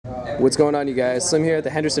What's going on, you guys? Slim here at the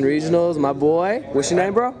Henderson Regionals. My boy, what's your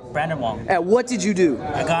name, bro? Brandon Wong. What did you do?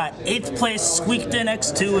 I got 8th place, squeaked in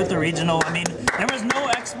X2 at the regional. I mean, there was no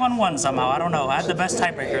X11 somehow. I don't know. I had the best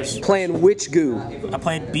tiebreakers. Playing which goo? I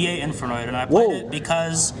played BA Infernoid, and I played it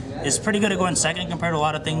because it's pretty good at going second compared to a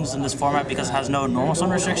lot of things in this format because it has no normal zone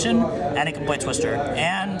restriction, and it can play Twister.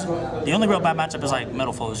 And the only real bad matchup is like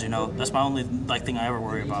metal foes, you know? That's my only thing I ever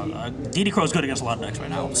worry about. DD Crow is good against a lot of decks right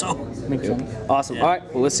now, so. Awesome. Yeah. All right,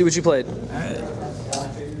 well, let's see what you played.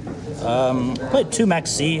 Played 2 Max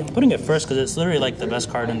C. I'm putting it first because it's literally like the best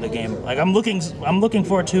card in the game. Like I'm looking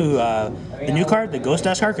forward to the new card, the Ghost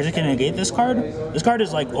Dash card, because it can negate this card. This card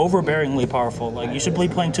is like overbearingly powerful. Like you should be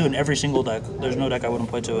playing 2 in every single deck. There's no deck I wouldn't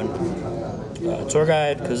play 2 in. Tour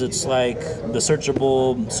Guide, because it's like the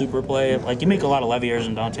searchable super play. Like you make a lot of Leviers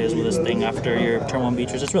and Dantes with this thing after your turn 1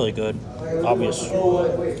 Beatrice. It's really good. Obvious.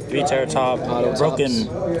 3 Terra Top, broken.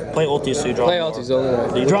 Play ultis so you draw. Play ultis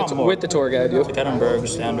only. You draw more. With the Tour Guide, yep. Kettenberg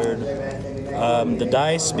standard. The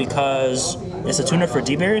dice, because it's a tuner for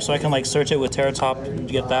D-Berry, so I can like search it with Terra Top to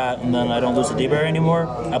get that, and then I don't lose the D-Berry anymore.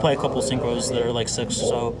 I play a couple synchros that are like 6,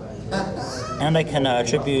 so. And I can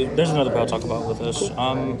attribute. There's another part I'll talk about with this.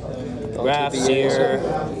 Graphs here,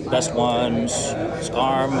 best ones.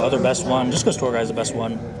 Skarm, other best one. Just because Tour Guide's the best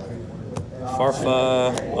one.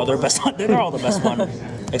 Farfa, other best one. They're all the best one,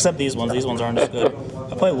 except these ones. These ones aren't as good.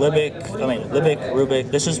 I play Libic,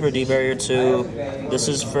 Rubik. This is for D-Barrier 2. This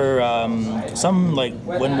is for some like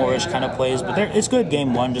Winmore-ish kind of plays, but it's good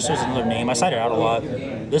game 1, just as another name. I side it out a lot.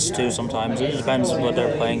 This too sometimes. It just depends on what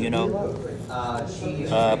they're playing, you know.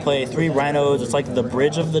 Play 3 Rhinos. It's like the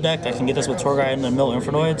bridge of the deck. I can get this with Tour Guide and then mill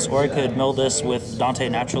Infernoids, or I could mill this with Dante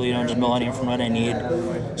naturally, you know, and just mill any Infernoid I need.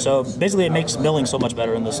 So basically it makes milling so much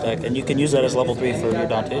better in this deck, and you can use that as level 3 for your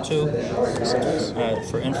Dante too.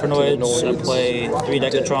 For Infernoids, I play 3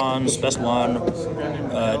 Decatrons, best one.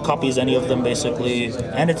 Copies any of them basically,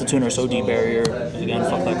 and it's a tuner, so D-Barrier. Again,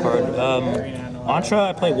 fuck that card. Mantra,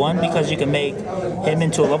 I play 1 because you can make him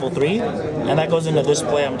into a level 3, and that goes into this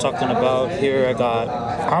play I'm talking about here. I got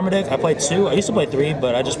Harmodic, I played 2. I used to play 3,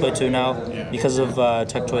 but I just play 2 now because of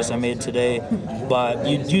tech choice I made today. But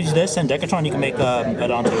you use this and Decatron, you can make a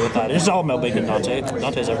Dante with that. It's all Melbig and Dante.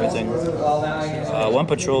 Dante's everything. 1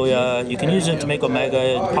 Patrulia, you can use it to make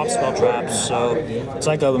Omega, it pops spell traps, so it's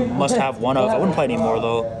like a must-have one of. I wouldn't play anymore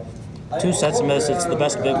though. 2 Setsumus, it's the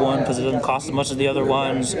best big one because it doesn't cost as much as the other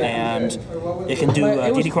ones, and it can do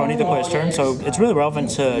DD Crow on either player's turn, so it's really relevant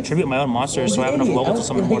to tribute my own monsters so I have enough level to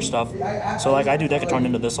summon more stuff. So like I do Decatron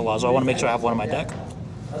into this a lot, so I want to make sure I have one in my deck.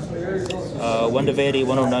 1 Devati,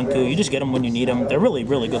 1 Onunku, you just get them when you need them. They're really,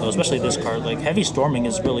 really good though, especially this card. Like Heavy Storming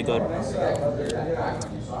is really good.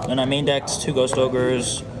 Then I main decked 2 Ghost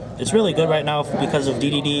Ogres. It's really good right now because of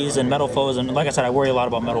DDDs and metal foes, and like I said, I worry a lot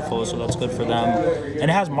about metal foes, so that's good for them. And it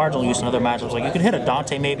has marginal use in other matchups. Like you could hit a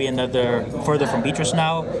Dante maybe, and they're further from Beatrice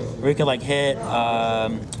now, or you could like hit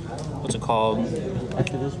what's it called?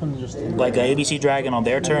 Like a ABC Dragon on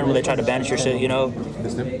their turn when they try to banish your shit, you know.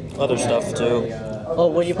 Other stuff too. Oh,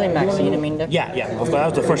 were you playing Maxine in main deck? Yeah. That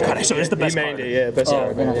was the first card I showed. It's the best card. Best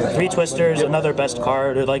card. 3 Twisters, another best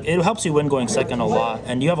card. It helps you win going second a lot,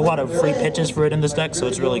 and you have a lot of free pitches for it in this deck, so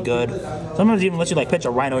it's really good. Sometimes it even lets you like pitch a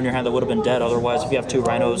Rhino in your hand that would have been dead otherwise if you have 2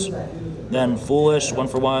 Rhinos. Then Foolish, 1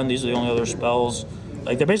 for 1. These are the only other spells.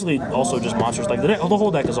 Like they're basically also just monsters. Like the whole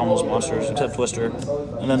deck is almost monsters except Twister,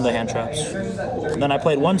 and then the hand traps. And then I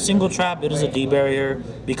played 1 single trap. It is a D-Barrier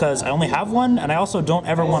because I only have 1, and I also don't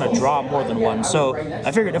ever want to draw more than 1. So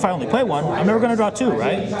I figured if I only play 1, I'm never going to draw 2,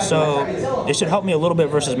 right? So it should help me a little bit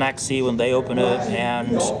versus Max C when they open it,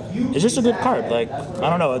 and it's just a good card. Like I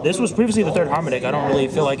don't know. This was previously the 3rd Harmonic. I don't really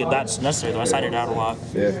feel like that's necessary though. I sided out a lot.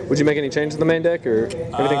 Yeah. Would you make any changes to the main deck, or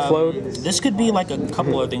everything flowed? This could be like a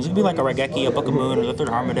couple of things. It could be like a Regeki, a Book of Moon, or the 3rd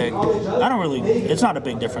Harmonic. I don't really. It's not a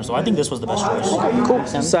big difference though. I think this was the best choice. Cool.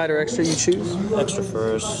 Side or extra you choose? Extra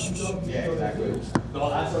first.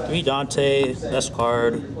 3 Dante, best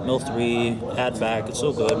card. Mill 3, add back. It's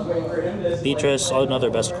so good. Beatrice, another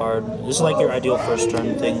best card. This is like your ideal first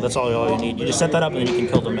turn thing. That's all you need. You just set that up and then you can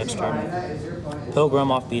kill them next turn. Pilgrim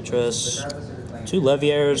off Beatrice. 2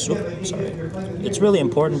 Leviers. Oops, sorry. It's really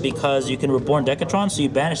important because you can reborn Decatron, so you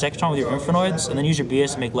banish Decatron with your Infernoids and then use your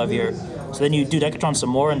BS to make Levier. So then you do Decatron some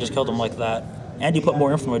more and just kill them like that. And you put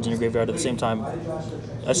more Infernoids in your graveyard at the same time.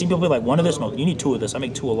 I've seen people be like, 1 of this? No, you need 2 of this. I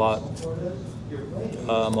make 2 a lot.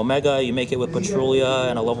 Omega, you make it with Patrulia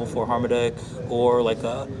and a level 4 Harmodic, or like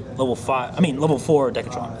a level 4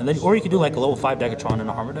 Decatron. And then, or you could do like a level 5 Decatron and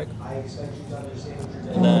a Harmodic.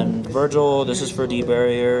 And then Virgil, this is for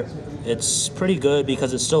D-Barrier. It's pretty good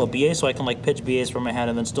because it's still a BA, so I can like pitch BAs from my hand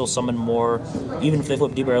and then still summon more. Even if they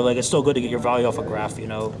flip D-barrier, like it's still good to get your value off a graph, you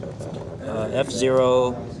know.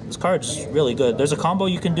 F0. This card's really good. There's a combo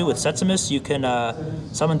you can do with Setsumis. You can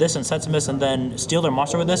summon this and Setsumis and then steal their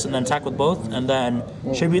monster with this and then attack with both and then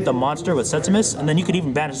tribute the monster with Setsumis and then you could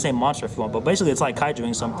even banish the same monster if you want. But basically it's like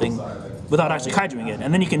kaijuing something without actually kaijuing it.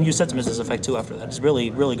 And then you can use Setsumis' effect too after that. It's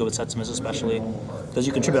really, really good with Setsumis especially because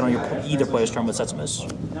you can tribute on your either player's turn with Setsumis.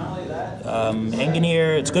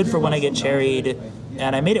 Engineer, it's good for when I get cherried.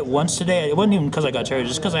 And I made it once today. It wasn't even because I got cherried,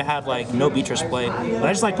 just because I had like no Beatrice play. But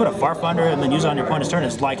I just like put a Farfunder and then use it on your opponent's turn.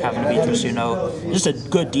 It's like having a Beatrice, you know. Just a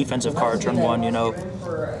good defensive card, turn one, you know.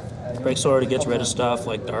 Break Sword, it gets rid of stuff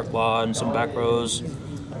like Dark Law and some back rows.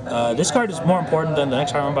 This card is more important than the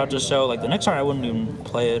next card I'm about to show. Like the next card I wouldn't even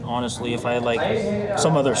play it, honestly, if I had like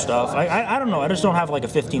some other stuff. I don't know, I just don't have like a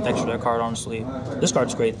 15th extra deck card, honestly. This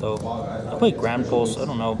card's great though. I played Grand Pulse, I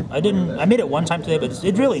don't know. I made it one time today, but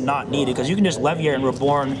it's really not needed because you can just Levier and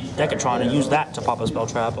Reborn Decatron and use that to pop a spell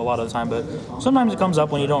trap a lot of the time, but sometimes it comes up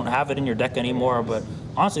when you don't have it in your deck anymore, but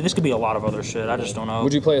honestly, this could be a lot of other shit. I just don't know.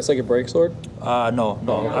 Would you play a second Break Sword?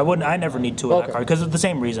 No. I wouldn't. I never need two of that card because of the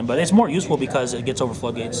same reason. But it's more useful because it gets over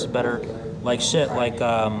floodgates better, like shit, like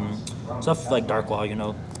stuff like Dark Law. You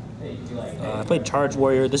know. I played Charge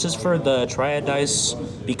Warrior. This is for the Triad dice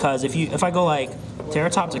because if I go like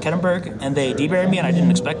Terratop to Kettenberg and they debury me and I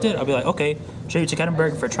didn't expect it, I'll be like, okay, tribute to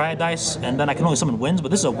Kettenberg for Triad dice, and then I can only summon winds,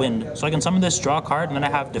 but this is a wind, so I can summon this, draw a card, and then I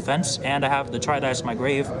have defense, and I have the Triad dice in my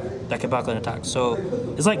grave that can backline attack. So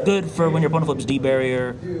it's like good for when your opponent flips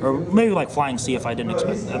D-barrier, or maybe like Flying Sea if I didn't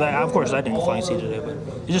expect that. Of course, I didn't get Flying Sea today, but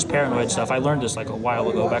it's just paranoid stuff. I learned this like a while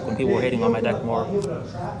ago, back when people were hating on my deck more.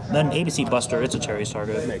 Then ABC Buster, it's a cherries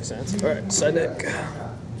target. Makes sense. All right, side deck.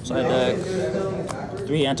 Side deck.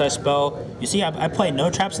 3 anti-spell. You see, I play no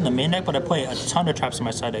traps in the main deck, but I play a ton of traps in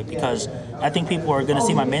my side deck because I think people are going to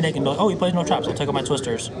see my main deck and be like, oh, he plays no traps, I'll take out my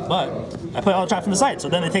twisters. But I play all the traps on the side, so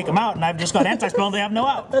then they take them out, and I've just got anti-spell and they have no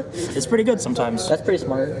out. It's pretty good sometimes. That's pretty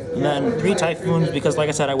smart. And then 3 Typhoons, because like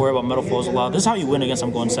I said, I worry about Metal Flows a lot. This is how you win against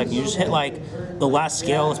them going second. You just hit like the last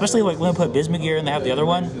scale, especially like when they put Bismugear and they have the other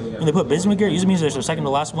one. When they put Bismugear, usually means there's a second to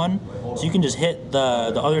last one, so you can just hit the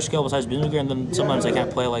other scale besides Bismugear, and then sometimes they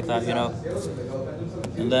can't play like that, you know.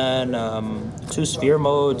 And then 2 Sphere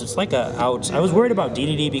modes. It's like a out. I was worried about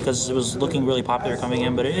DDD because it was looking really popular coming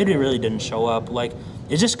in, but it really didn't show up. Like,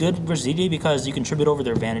 it's just good versus DDD because you can tribute over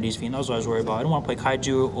their Vanity's Fiend. That was what I was worried about. I didn't want to play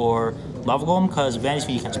Kaiju or Lava Golem because Vanity's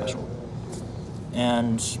Fiend you can't special.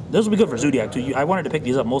 And this will be good for Zodiac too. I wanted to pick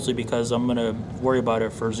these up mostly because I'm gonna worry about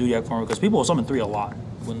it for Zodiac form because people will summon 3 a lot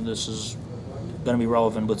when this is gonna be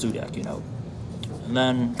relevant with Zodiac, you know. And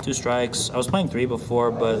then 2 strikes. I was playing 3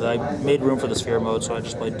 before, but I made room for the Sphere mode, so I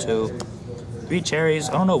just played 2. 3 cherries.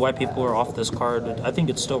 I don't know why people are off this card. I think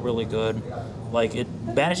it's still really good. Like,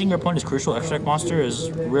 banishing your opponent's crucial extra deck monster is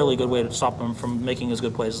a really good way to stop them from making as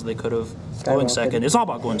good plays as they could have. Going second. It's all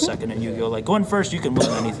about going second in Yu-Gi-Oh! Like, going first, you can win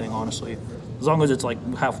anything, honestly. As long as it's, like,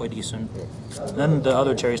 halfway decent. Then the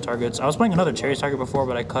other cherries targets. I was playing another cherries target before,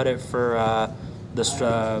 but I cut it for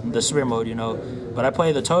the Sphere mode, you know. But I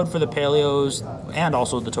play the Toad for the Paleos, and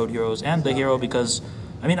also the Toad Heroes, and the Hero because,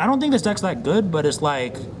 I mean, I don't think this deck's that good, but it's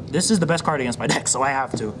like, this is the best card against my deck, so I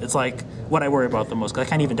have to. It's like what I worry about the most, because I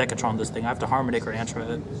can't even Decatron this thing. I have to Harmonic or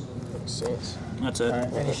Antra it. That's it.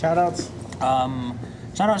 Right, any shoutouts?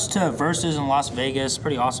 Shoutouts to Versus in Las Vegas,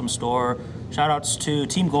 pretty awesome store. Shoutouts to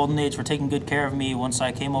Team Golden Age for taking good care of me once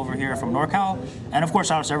I came over here from NorCal. And of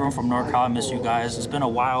course, shoutouts to everyone from NorCal. I miss you guys. It's been a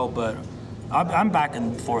while, but I'm back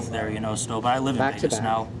and forth there, you know, still. But I live in Vegas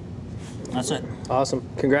now. That's it. Awesome.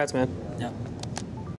 Congrats, man. Yeah.